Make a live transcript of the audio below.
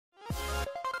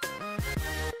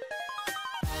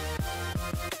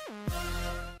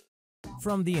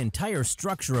From the entire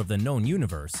structure of the known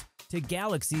universe to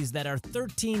galaxies that are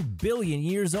 13 billion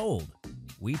years old,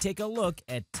 we take a look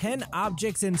at 10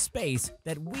 objects in space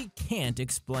that we can't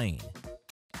explain.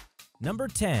 Number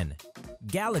 10.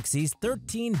 Galaxies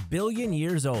 13 billion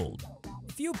years old.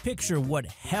 If you picture what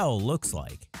hell looks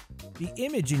like, the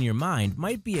image in your mind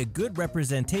might be a good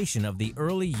representation of the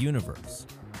early universe.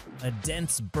 A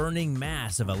dense burning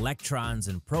mass of electrons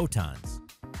and protons.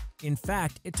 In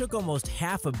fact, it took almost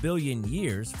 500 million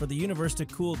years for the universe to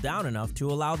cool down enough to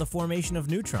allow the formation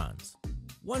of neutrons.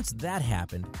 Once that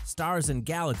happened, stars and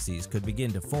galaxies could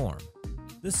begin to form.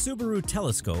 The Subaru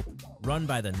telescope, run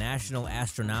by the National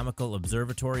Astronomical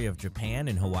Observatory of Japan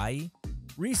in Hawaii,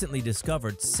 recently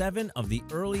discovered 7 of the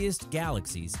earliest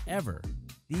galaxies ever.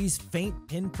 These faint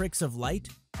pinpricks of light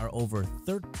are over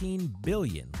 13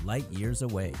 billion light-years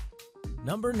away.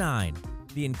 Number 9.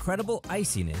 The incredible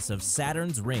iciness of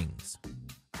Saturn's rings.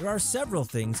 There are several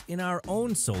things in our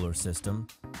own solar system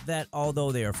that,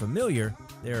 although they are familiar,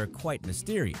 they are quite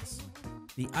mysterious.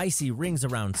 The icy rings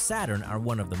around Saturn are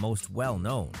one of the most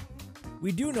well-known.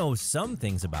 We do know some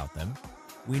things about them.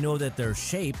 We know that their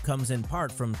shape comes in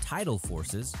part from tidal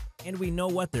forces, and we know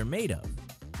what they're made of.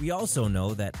 We also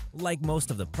know that, like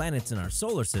most of the planets in our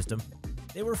solar system,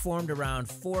 they were formed around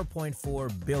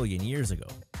 4.4 billion years ago.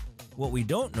 What we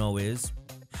don't know is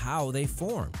how they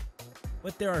formed.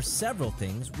 But there are several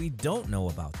things we don't know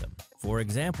about them. For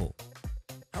example,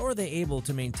 how are they able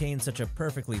to maintain such a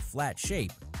perfectly flat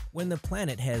shape when the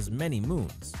planet has many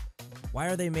moons? Why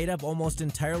are they made up almost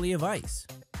entirely of ice?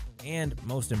 And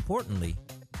most importantly,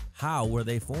 how were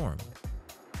they formed?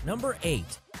 Number 8.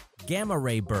 Gamma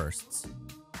ray bursts.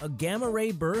 A gamma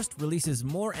ray burst releases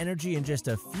more energy in just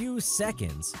a few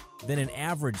seconds than an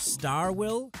average star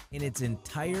will in its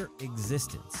entire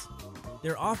existence.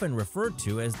 They're often referred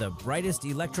to as the brightest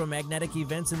electromagnetic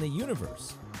events in the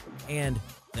universe. And,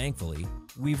 thankfully,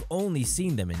 we've only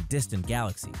seen them in distant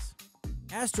galaxies.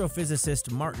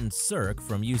 Astrophysicist Martin Cirque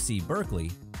from UC Berkeley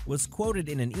was quoted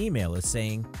in an email as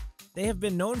saying, "They have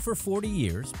been known for 40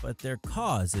 years, but their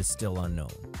cause is still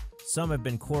unknown. Some have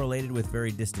been correlated with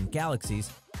very distant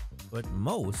galaxies, but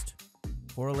most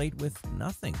correlate with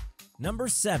nothing." Number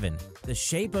 7. The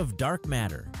shape of dark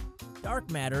matter. Dark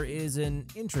matter is an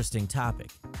interesting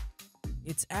topic.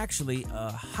 It's actually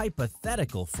a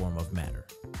hypothetical form of matter.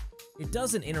 It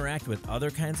doesn't interact with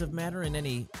other kinds of matter in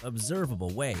any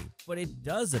observable way, but it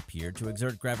does appear to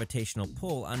exert gravitational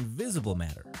pull on visible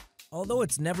matter. Although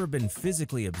it's never been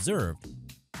physically observed,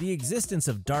 the existence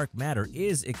of dark matter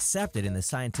is accepted in the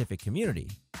scientific community.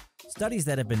 Studies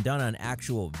that have been done on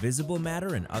actual visible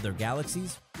matter in other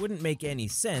galaxies wouldn't make any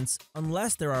sense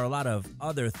unless there are a lot of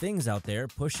other things out there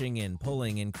pushing and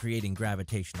pulling and creating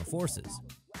gravitational forces.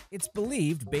 It's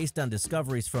believed, based on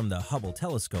discoveries from the Hubble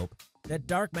telescope, that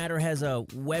dark matter has a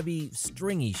webby,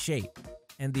 stringy shape,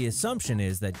 and the assumption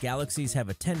is that galaxies have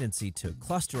a tendency to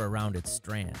cluster around its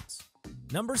strands.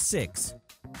 Number 6.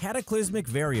 Cataclysmic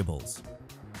variables.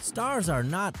 Stars are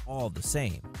not all the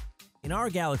same. In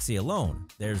our galaxy alone,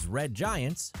 there's red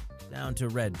giants down to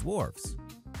red dwarfs.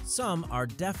 Some are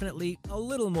definitely a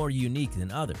little more unique than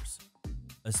others,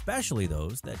 especially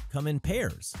those that come in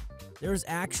pairs. There's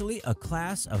actually a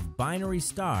class of binary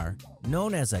star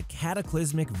known as a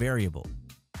cataclysmic variable.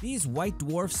 These white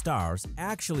dwarf stars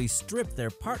actually strip their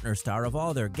partner star of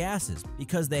all their gases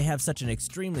because they have such an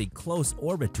extremely close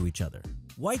orbit to each other.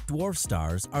 White dwarf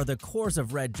stars are the cores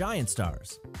of red giant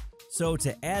stars. So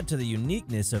to add to the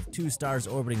uniqueness of two stars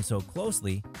orbiting so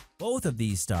closely, both of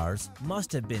these stars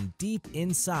must have been deep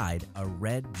inside a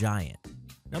red giant.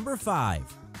 Number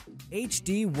 5.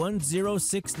 HD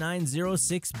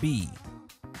 106906b,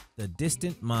 the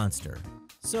distant monster.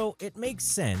 So it makes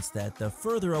sense that the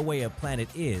further away a planet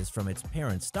is from its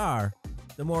parent star,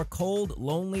 the more cold,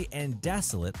 lonely, and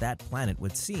desolate that planet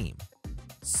would seem.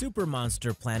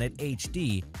 Supermonster planet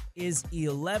HD is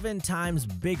 11 times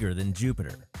bigger than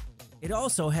Jupiter. It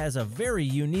also has a very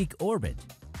unique orbit,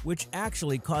 which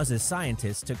actually causes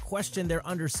scientists to question their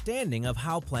understanding of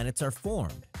how planets are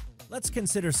formed. Let's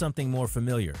consider something more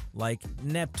familiar, like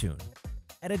Neptune.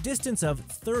 At a distance of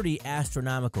 30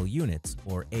 astronomical units,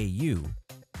 or AU,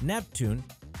 Neptune,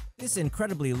 this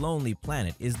incredibly lonely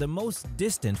planet, is the most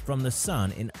distant from the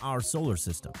Sun in our solar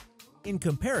system. In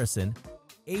comparison,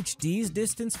 HD's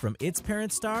distance from its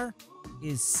parent star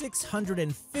is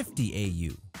 650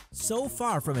 AU, so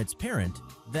far from its parent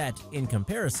that, in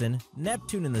comparison,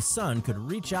 Neptune and the Sun could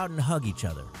reach out and hug each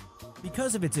other.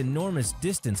 Because of its enormous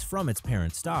distance from its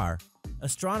parent star,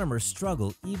 astronomers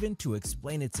struggle even to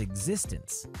explain its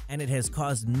existence, and it has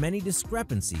caused many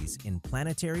discrepancies in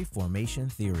planetary formation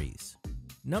theories.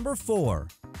 Number 4.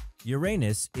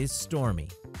 Uranus is stormy.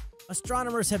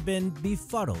 Astronomers have been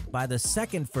befuddled by the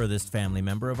second furthest family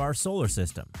member of our solar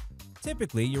system.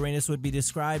 Typically, Uranus would be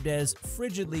described as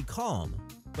frigidly calm,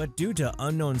 but due to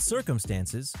unknown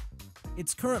circumstances,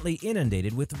 it's currently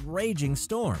inundated with raging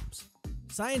storms.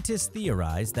 Scientists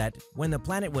theorize that when the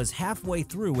planet was halfway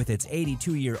through with its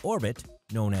 82-year orbit,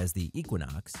 known as the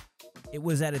equinox, it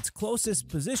was at its closest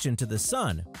position to the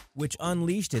Sun, which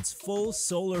unleashed its full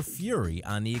solar fury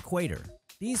on the equator.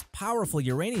 These powerful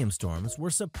uranium storms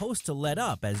were supposed to let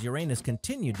up as Uranus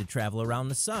continued to travel around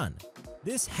the Sun.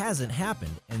 This hasn't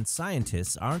happened, and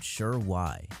scientists aren't sure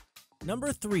why.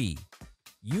 Number 3.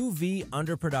 UV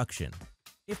underproduction.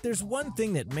 If there's one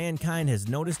thing that mankind has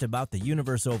noticed about the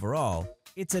universe overall,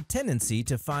 it's a tendency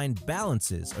to find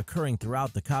balances occurring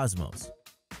throughout the cosmos.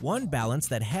 One balance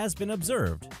that has been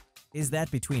observed is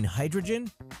that between hydrogen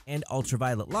and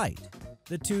ultraviolet light.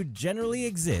 The two generally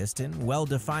exist in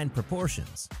well-defined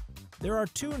proportions. There are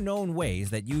two known ways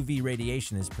that UV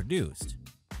radiation is produced: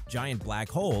 giant black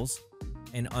holes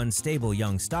and unstable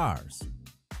young stars.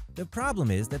 The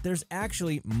problem is that there's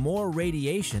actually more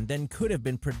radiation than could have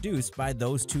been produced by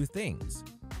those two things,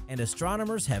 and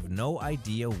astronomers have no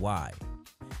idea why.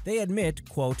 They admit,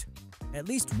 quote, "At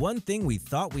least one thing we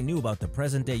thought we knew about the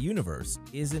present-day universe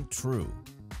isn't true."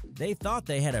 They thought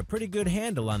they had a pretty good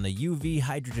handle on the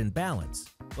UV-hydrogen balance,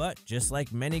 but just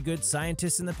like many good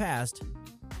scientists in the past,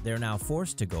 they're now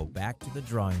forced to go back to the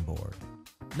drawing board.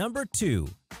 Number 2.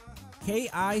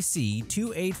 KIC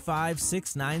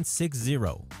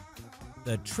 2856960,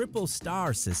 the Triple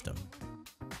Star System.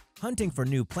 Hunting for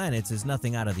new planets is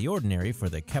nothing out of the ordinary for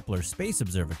the Kepler Space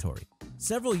Observatory.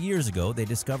 Several years ago, they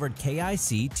discovered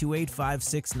KIC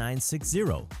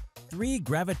 2856960, 3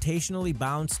 gravitationally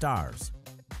bound stars,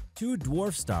 2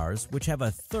 dwarf stars which have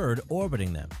a third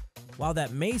orbiting them. While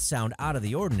that may sound out of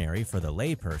the ordinary for the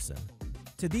layperson,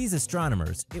 to these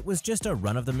astronomers, it was just a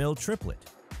run-of-the-mill triplet.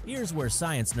 Here's where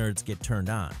science nerds get turned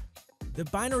on. The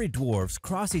binary dwarfs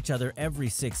cross each other every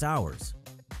 6 hours,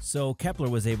 so Kepler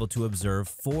was able to observe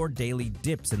 4 daily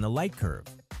dips in the light curve.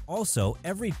 Also,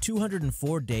 every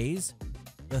 204 days,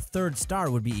 the third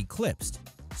star would be eclipsed,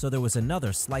 so there was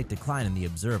another slight decline in the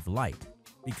observed light.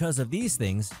 Because of these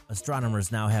things,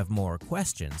 astronomers now have more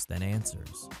questions than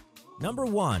answers. Number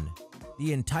 1.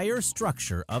 The entire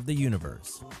structure of the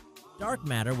universe. Dark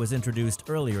matter was introduced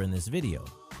earlier in this video.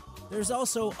 There's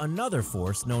also another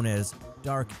force known as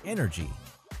dark energy,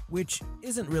 which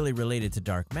isn't really related to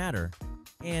dark matter,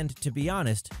 and to be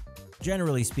honest,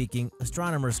 generally speaking,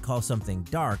 astronomers call something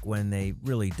dark when they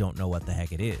really don't know what the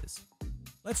heck it is.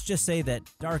 Let's just say that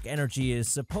dark energy is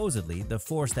supposedly the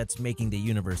force that's making the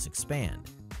universe expand.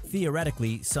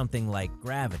 Theoretically, something like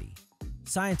gravity.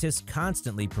 Scientists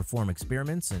constantly perform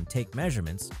experiments and take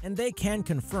measurements, and they can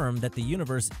confirm that the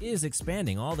universe is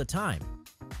expanding all the time,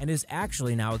 and is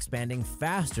actually now expanding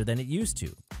faster than it used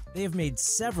to. They have made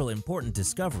several important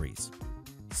discoveries,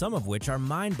 some of which are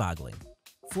mind-boggling.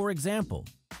 For example,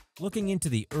 looking into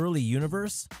the early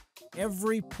universe,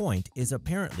 every point is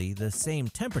apparently the same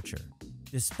temperature,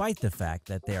 despite the fact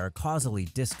that they are causally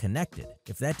disconnected.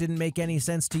 If that didn't make any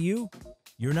sense to you,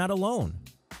 you're not alone.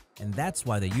 And that's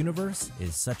why the universe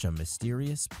is such a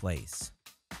mysterious place.